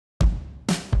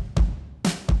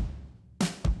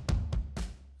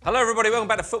Hello everybody, welcome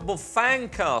back to Football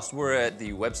Fancast. We're at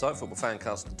the website,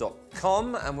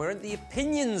 FootballFanCast.com, and we're at the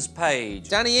opinions page.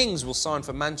 Danny Ings will sign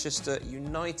for Manchester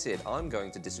United. I'm going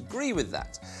to disagree with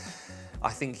that. I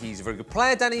think he's a very good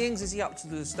player, Danny Ings. Is he up to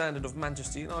the standard of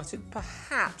Manchester United?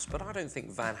 Perhaps, but I don't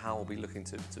think Van Gaal will be looking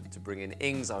to bring in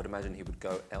Ings. I would imagine he would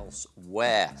go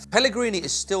elsewhere. Pellegrini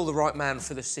is still the right man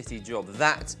for the City job.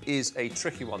 That is a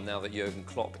tricky one now that Jurgen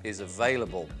Klopp is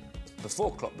available.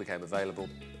 Before Klopp became available,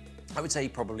 I would say he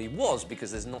probably was,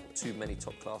 because there's not too many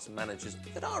top-class managers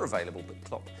that are available, but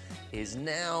Klopp is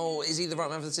now. Is he the right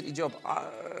man for the City job?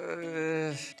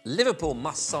 Liverpool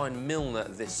must sign Milner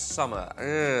this summer.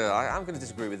 I'm going to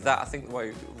disagree with that. I think the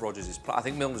way Rodgers is playing, I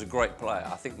think Milner's a great player.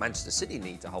 I think Manchester City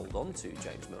need to hold on to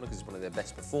James Milner because he's one of their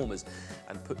best performers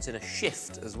and puts in a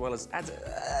shift as well as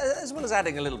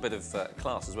adding a little bit of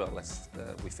class as well, lest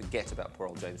we forget about poor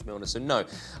old James Milner. So no,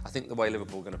 I think the way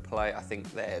Liverpool are going to play, I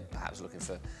think they're perhaps looking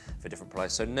for different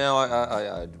players. So no,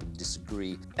 I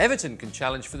disagree. Everton can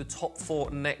challenge for the top 4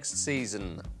 next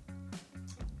season.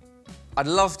 I'd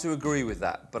love to agree with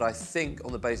that, but I think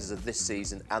on the basis of this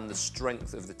season and the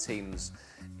strength of the teams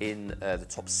in the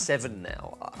top 7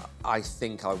 now, I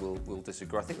think I will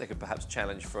disagree. I think they could perhaps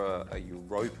challenge for a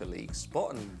Europa League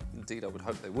spot, and indeed I would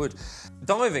hope they would.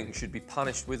 Diving should be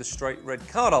punished with a straight red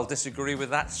card. I'll disagree with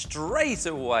that straight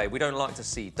away. We don't like to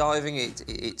see diving.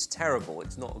 It's terrible.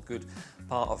 It's not a good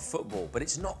part of football, but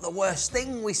it's not the worst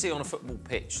thing we see on a football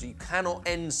pitch. You cannot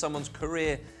end someone's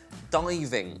career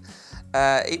diving.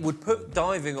 It would put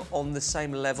diving on the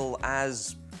same level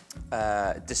as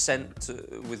dissent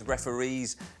with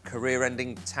referees,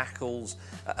 career-ending tackles,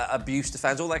 abuse to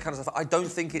fans, all that kind of stuff. I don't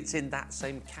think it's in that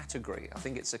same category. I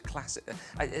think it's a Class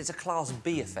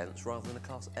B offence rather than a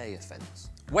Class A offence.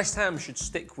 West Ham should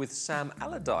stick with Sam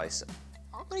Allardyce.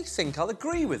 I think I'll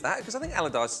agree with that, because I think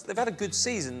Allardyce, they've had a good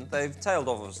season. They've tailed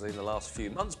off obviously in the last few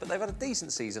months, but they've had a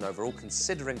decent season overall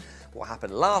considering what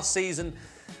happened last season.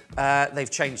 They've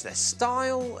changed their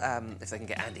style. If they can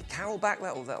get Andy Carroll back,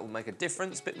 that will make a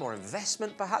difference. A bit more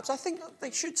investment perhaps. I think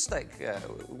they should stick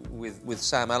with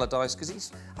Sam Allardyce,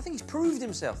 because I think he's proved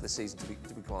himself this season, to be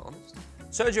quite honest.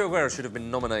 Sergio Aguero should have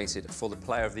been nominated for the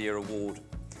Player of the Year award.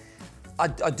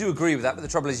 I do agree with that, but the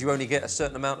trouble is you only get a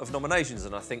certain amount of nominations,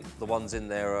 and I think the ones in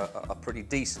there are pretty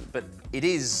decent. But it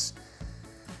is,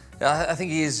 I think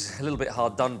he is a little bit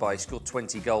hard done by. He scored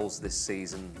 20 goals this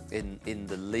season in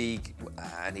the league,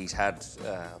 and he's had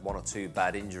 1 or 2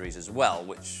 bad injuries as well,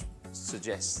 which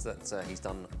suggests that he's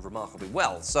done remarkably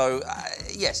well. So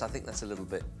yes, I think that's a little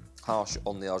bit harsh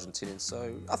on the Argentinian,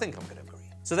 so I think I'm going to agree.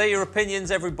 So there are your opinions,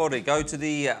 everybody. Go to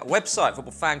the website,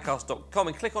 FootballFanCast.com,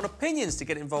 and click on opinions to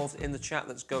get involved in the chat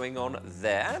that's going on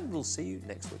there. And we'll see you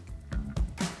next week.